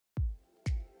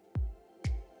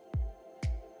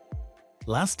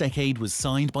Last decade was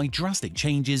signed by drastic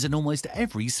changes in almost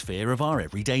every sphere of our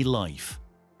everyday life.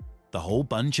 The whole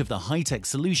bunch of the high-tech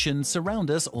solutions surround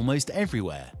us almost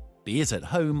everywhere, be it at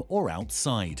home or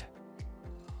outside.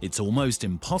 It's almost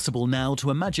impossible now to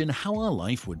imagine how our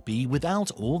life would be without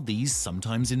all these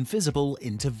sometimes invisible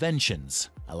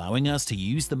interventions, allowing us to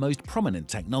use the most prominent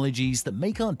technologies that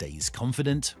make our days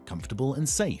confident, comfortable, and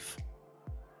safe.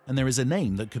 And there is a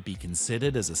name that could be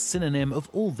considered as a synonym of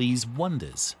all these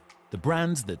wonders: the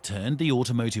brand that turned the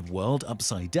automotive world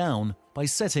upside down by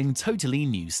setting totally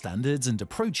new standards and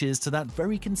approaches to that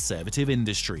very conservative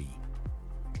industry.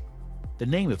 The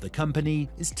name of the company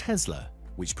is Tesla,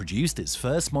 which produced its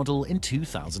first model in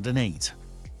 2008.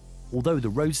 Although the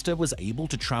Roadster was able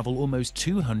to travel almost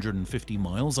 250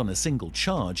 miles on a single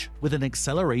charge, with an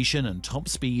acceleration and top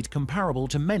speed comparable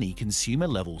to many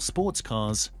consumer-level sports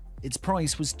cars, its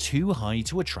price was too high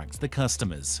to attract the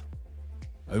customers.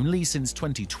 Only since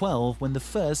 2012, when the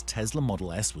first Tesla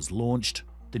Model S was launched,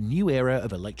 the new era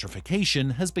of electrification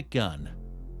has begun.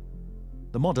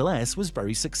 The Model S was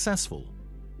very successful.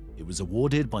 It was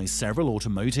awarded by several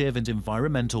automotive and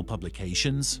environmental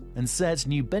publications and set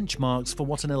new benchmarks for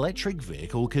what an electric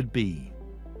vehicle could be.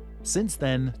 Since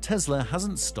then, Tesla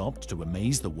hasn't stopped to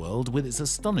amaze the world with its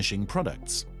astonishing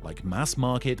products, like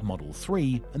mass-market Model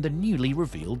 3 and the newly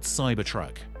revealed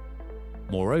Cybertruck.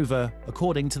 Moreover,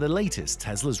 according to the latest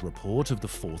Tesla's report of the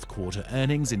fourth quarter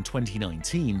earnings in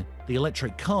 2019, the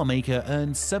electric car maker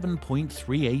earned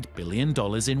 $7.38 billion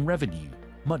in revenue,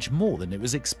 much more than it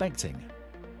was expecting.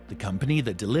 The company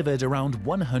that delivered around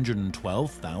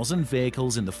 112,000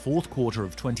 vehicles in the fourth quarter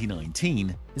of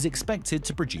 2019 is expected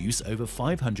to produce over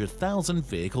 500,000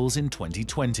 vehicles in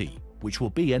 2020, which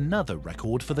will be another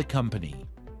record for the company.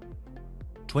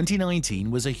 2019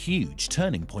 was a huge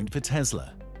turning point for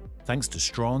Tesla. Thanks to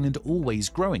strong and always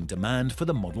growing demand for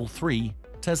the Model 3,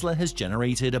 Tesla has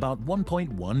generated about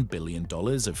 $1.1 billion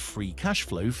of free cash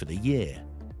flow for the year.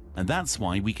 And that's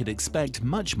why we could expect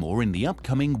much more in the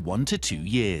upcoming 1 to 2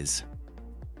 years.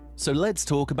 So let's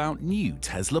talk about new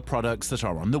Tesla products that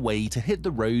are on the way to hit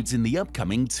the roads in the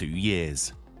upcoming 2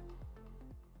 years.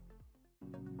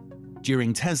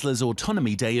 During Tesla's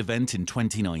Autonomy Day event in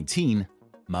 2019,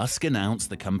 Musk announced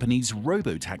the company's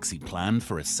Robotaxi plan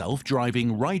for a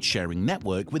self-driving ride-sharing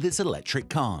network with its electric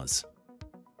cars.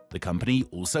 The company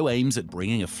also aims at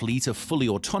bringing a fleet of fully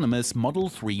autonomous Model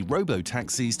 3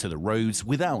 robotaxis to the roads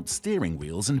without steering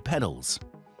wheels and pedals.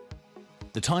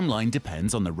 The timeline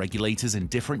depends on the regulators in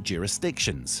different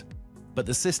jurisdictions, but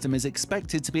the system is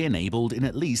expected to be enabled in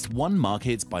at least one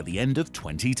market by the end of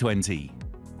 2020.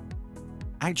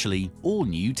 Actually, all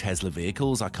new Tesla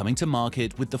vehicles are coming to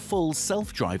market with the full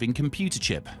self-driving computer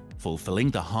chip,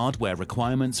 fulfilling the hardware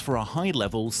requirements for a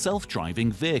high-level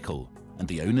self-driving vehicle, and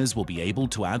the owners will be able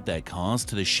to add their cars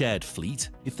to the shared fleet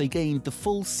if they gain the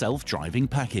full self-driving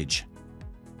package.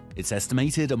 It's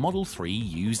estimated a Model 3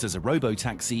 used as a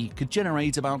robotaxi could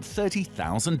generate about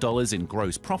 $30,000 in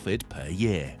gross profit per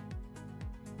year.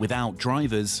 Without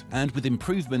drivers, and with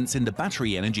improvements in the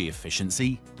battery energy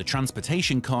efficiency, the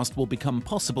transportation cost will become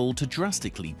possible to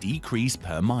drastically decrease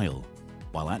per mile.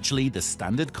 While actually the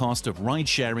standard cost of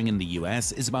ride-sharing in the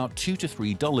US is about $2 to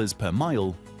 $3 per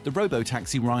mile, the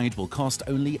robotaxi ride will cost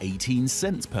only 18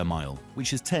 cents per mile,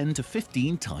 which is 10 to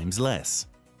 15 times less.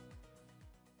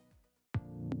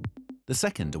 The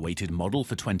second awaited model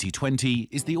for 2020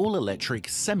 is the all-electric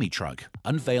semi-truck,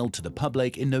 unveiled to the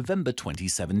public in November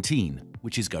 2017,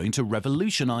 which is going to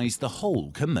revolutionize the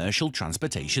whole commercial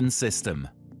transportation system.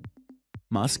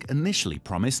 Musk initially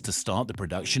promised to start the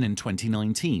production in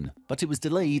 2019, but it was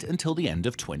delayed until the end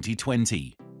of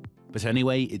 2020. But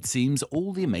anyway, it seems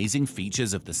all the amazing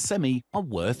features of the Semi are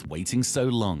worth waiting so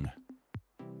long.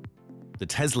 The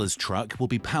Tesla's truck will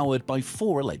be powered by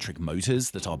 4 electric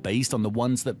motors that are based on the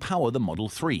ones that power the Model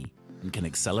 3 and can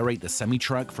accelerate the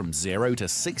semi-truck from 0 to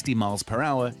 60 miles per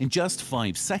hour in just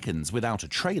 5 seconds without a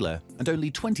trailer and only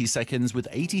 20 seconds with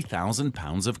 80,000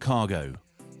 pounds of cargo.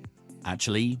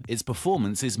 Actually, its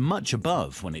performance is much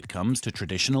above when it comes to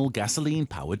traditional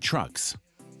gasoline-powered trucks.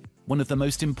 One of the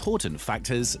most important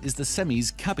factors is the Semi's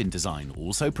cabin design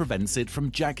also prevents it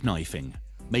from jackknifing,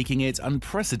 making it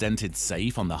unprecedented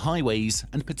safe on the highways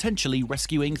and potentially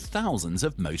rescuing thousands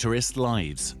of motorist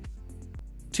lives.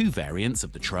 2 variants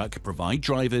of the truck provide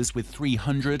drivers with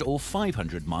 300 or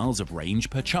 500 miles of range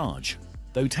per charge,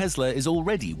 though Tesla is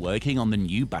already working on the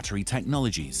new battery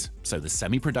technologies, so the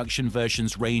semi-production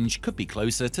version's range could be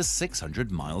closer to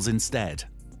 600 miles instead.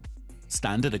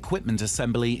 Standard equipment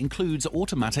assembly includes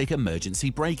automatic emergency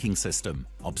braking system,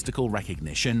 obstacle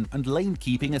recognition, and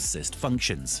lane-keeping assist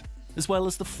functions. as well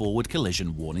as the forward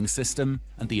collision warning system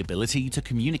and the ability to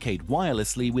communicate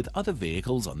wirelessly with other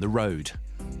vehicles on the road.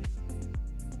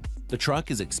 The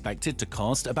truck is expected to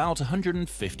cost about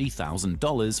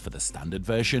 $150,000 for the standard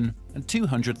version and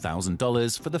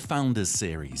 $200,000 for the Founders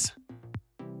series.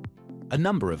 A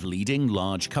number of leading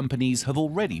large companies have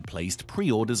already placed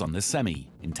pre-orders on the Semi,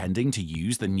 intending to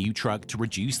use the new truck to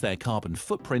reduce their carbon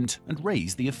footprint and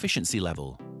raise the efficiency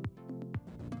level.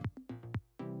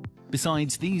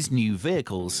 Besides these new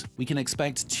vehicles, we can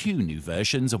expect 2 new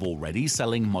versions of already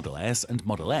selling Model S and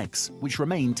Model X, which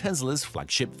remain Tesla's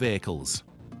flagship vehicles.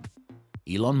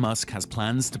 Elon Musk has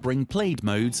plans to bring Plaid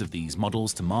modes of these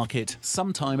models to market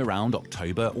sometime around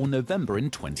October or November in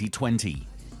 2020.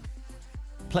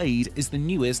 Plaid is the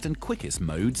newest and quickest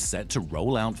mode set to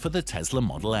roll out for the Tesla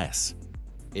Model S.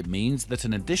 It means that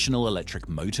an additional electric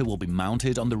motor will be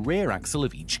mounted on the rear axle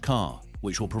of each car,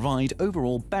 which will provide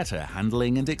overall better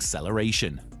handling and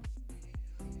acceleration.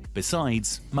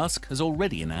 Besides, Musk has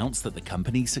already announced that the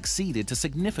company succeeded to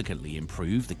significantly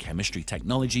improve the chemistry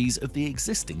technologies of the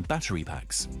existing battery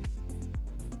packs.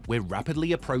 We're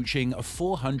rapidly approaching a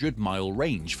 400-mile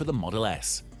range for the Model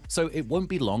S, so it won't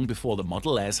be long before the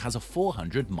Model S has a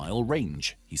 400-mile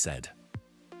range, he said.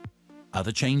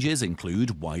 Other changes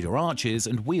include wider arches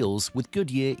and wheels with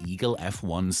Goodyear Eagle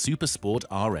F1 Supersport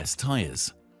RS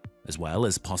tires, as well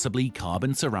as possibly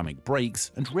carbon ceramic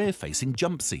brakes and rear-facing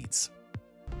jump seats.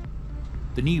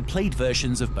 The new Plaid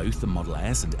versions of both the Model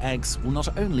S and X will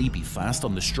not only be fast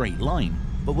on the straight line,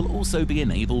 but will also be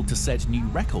enabled to set new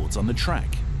records on the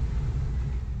track.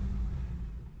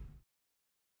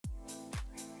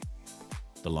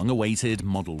 The long-awaited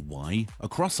Model Y, a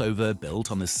crossover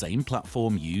built on the same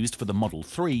platform used for the Model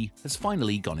 3, has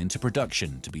finally gone into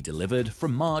production to be delivered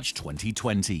from March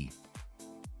 2020.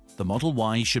 The Model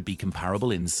Y should be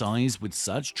comparable in size with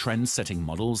such trend-setting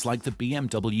models like the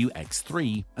BMW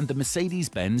X3 and the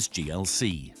Mercedes-Benz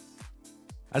GLC.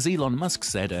 As Elon Musk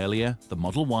said earlier, the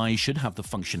Model Y should have the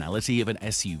functionality of an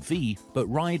SUV but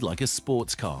ride like a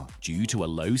sports car due to a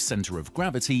low center of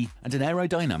gravity and an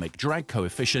aerodynamic drag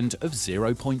coefficient of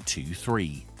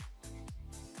 0.23.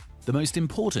 The most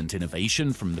important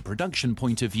innovation from the production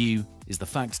point of view is the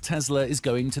fact Tesla is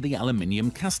going to the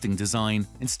aluminium casting design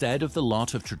instead of the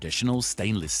lot of traditional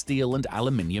stainless steel and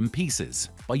aluminium pieces,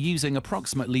 by using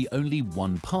approximately only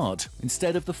one part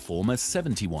instead of the former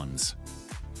 70 ones.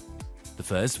 The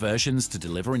first versions to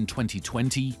deliver in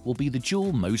 2020 will be the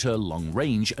dual-motor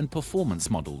long-range and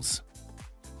performance models.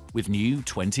 With new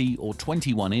 20 or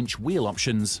 21-inch wheel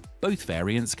options, both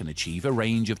variants can achieve a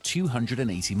range of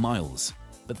 280 miles.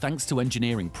 But thanks to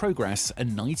engineering progress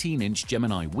and 19-inch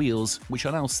Gemini wheels, which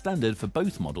are now standard for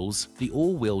both models, the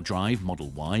all-wheel drive Model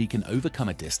Y can overcome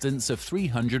a distance of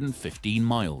 315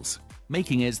 miles,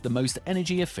 making it the most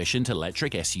energy-efficient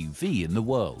electric SUV in the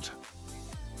world.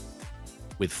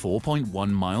 With 4.1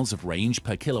 miles of range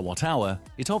per kilowatt-hour,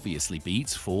 it obviously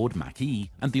beats Ford Mach-E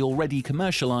and the already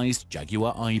commercialized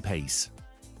Jaguar I-Pace.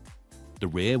 The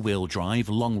rear-wheel drive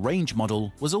long-range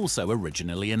model was also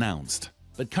originally announced,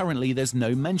 but currently there's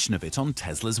no mention of it on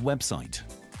Tesla's website.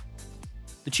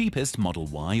 The cheapest Model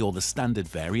Y or the standard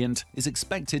variant is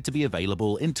expected to be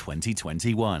available in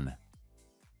 2021.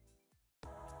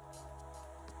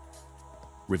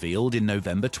 Revealed in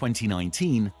November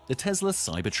 2019, the Tesla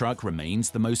Cybertruck remains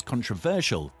the most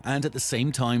controversial and at the same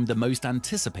time the most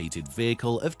anticipated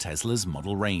vehicle of Tesla's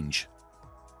model range.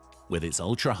 With its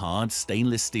ultra-hard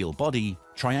stainless steel body,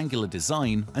 triangular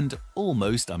design, and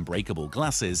almost unbreakable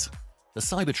glasses, the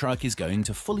Cybertruck is going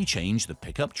to fully change the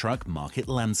pickup truck market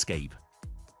landscape.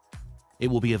 It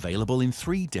will be available in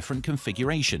 3 different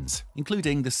configurations,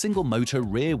 including the single-motor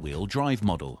rear-wheel drive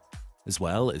model, as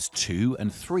well as 2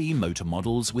 and 3 motor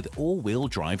models with all-wheel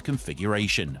drive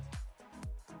configuration.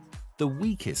 The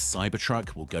weakest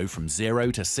Cybertruck will go from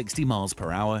 0 to 60 miles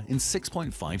per hour in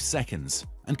 6.5 seconds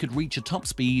and could reach a top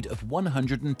speed of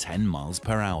 110 miles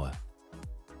per hour.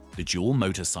 The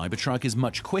dual-motor Cybertruck is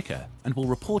much quicker and will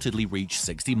reportedly reach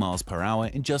 60 miles per hour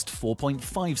in just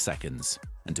 4.5 seconds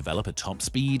and develop a top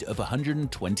speed of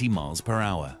 120 miles per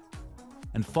hour.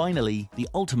 And finally, the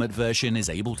ultimate version is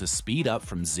able to speed up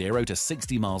from 0 to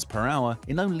 60 miles per hour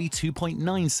in only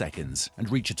 2.9 seconds and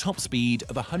reach a top speed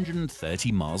of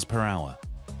 130 miles per hour.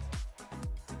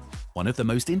 One of the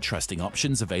most interesting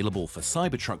options available for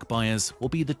Cybertruck buyers will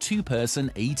be the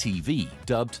 2-person ATV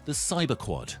dubbed the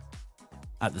Cyberquad.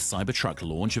 At the Cybertruck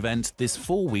launch event, this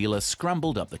 4-wheeler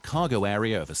scrambled up the cargo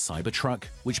area of a Cybertruck,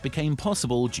 which became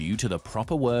possible due to the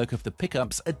proper work of the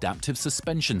pickup's adaptive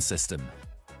suspension system.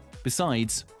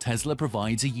 Besides, Tesla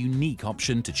provides a unique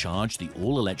option to charge the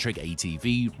all-electric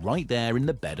ATV right there in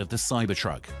the bed of the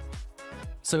Cybertruck.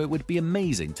 so it would be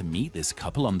amazing to meet this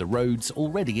couple on the roads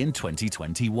already in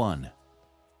 2021.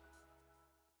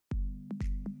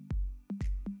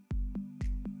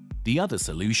 The other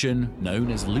solution,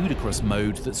 known as Ludicrous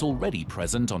mode that's already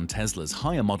present on Tesla's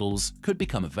higher models, could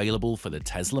become available for the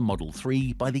Tesla Model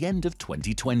 3 by the end of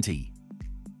 2020.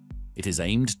 It is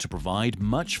aimed to provide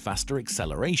much faster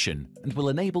acceleration and will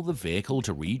enable the vehicle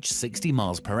to reach 60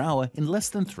 miles per hour in less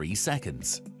than 3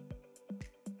 seconds.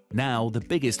 Now, the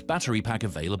biggest battery pack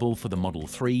available for the Model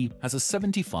 3 has a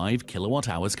 75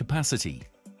 kilowatt-hours capacity,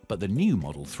 but the new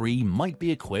Model 3 might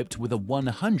be equipped with a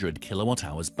 100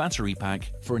 kilowatt-hours battery pack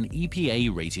for an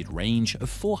EPA-rated range of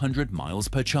 400 miles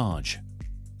per charge.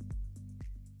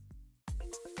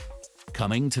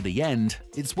 Coming to the end,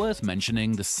 it's worth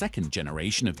mentioning the second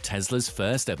generation of Tesla's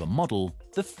first ever model,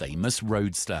 the famous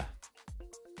Roadster.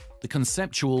 The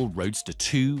conceptual Roadster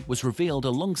 2 was revealed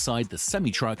alongside the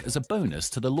semi-truck as a bonus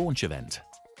to the launch event.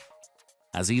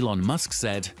 As Elon Musk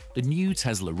said, the new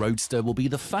Tesla Roadster will be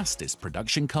the fastest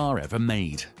production car ever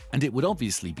made, and it would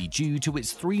obviously be due to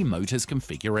its 3 motors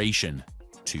configuration,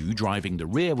 2 driving the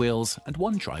rear wheels and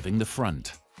 1 driving the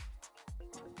front.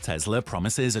 Tesla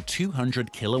promises a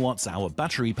 200 kilowatt-hour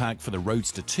battery pack for the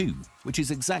Roadster 2, which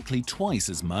is exactly twice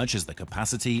as much as the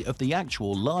capacity of the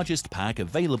actual largest pack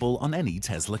available on any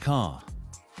Tesla car.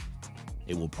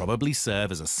 It will probably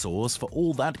serve as a source for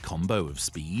all that combo of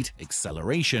speed,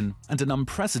 acceleration, and an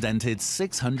unprecedented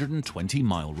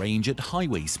 620-mile range at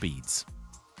highway speeds.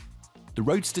 The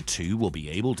Roadster 2 will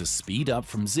be able to speed up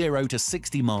from 0 to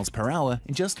 60 miles per hour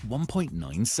in just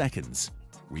 1.9 seconds,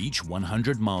 reach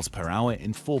 100 miles per hour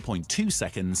in 4.2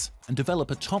 seconds, and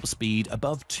develop a top speed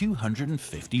above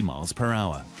 250 miles per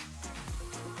hour.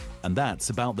 And that's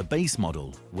about the base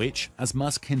model, which, as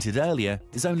Musk hinted earlier,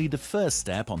 is only the first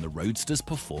step on the Roadster's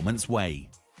performance way.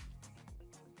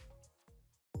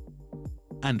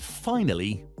 And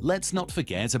finally, let's not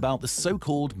forget about the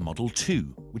so-called Model 2,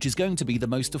 which is going to be the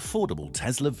most affordable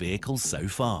Tesla vehicle so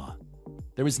far.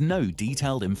 There is no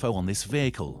detailed info on this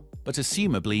vehicle, but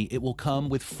assumably it will come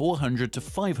with 400 to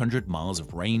 500 miles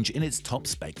of range in its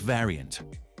top-spec variant.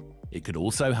 It could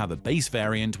also have a base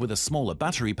variant with a smaller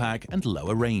battery pack and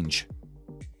lower range.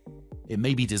 It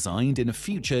may be designed in a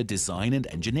future design and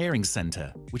engineering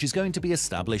center, which is going to be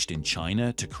established in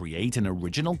China to create an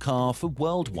original car for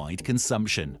worldwide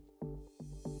consumption.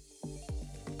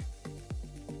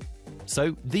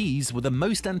 So these were the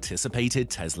most anticipated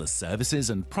Tesla services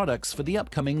and products for the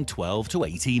upcoming 12 to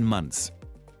 18 months.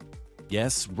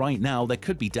 Yes, right now there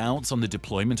could be doubts on the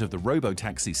deployment of the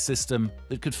Robotaxis system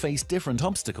that could face different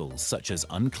obstacles such as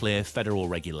unclear federal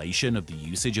regulation of the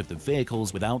usage of the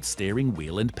vehicles without steering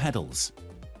wheel and pedals.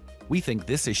 We think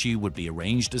this issue would be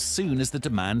arranged as soon as the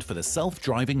demand for the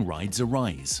self-driving rides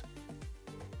arise.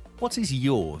 What is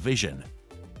your vision?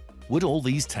 Would all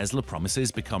these Tesla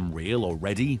promises become real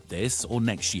already this or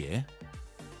next year?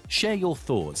 Share your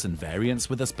thoughts and variants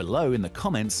with us below in the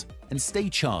comments, and stay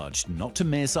charged not to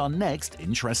miss our next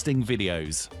interesting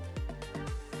videos.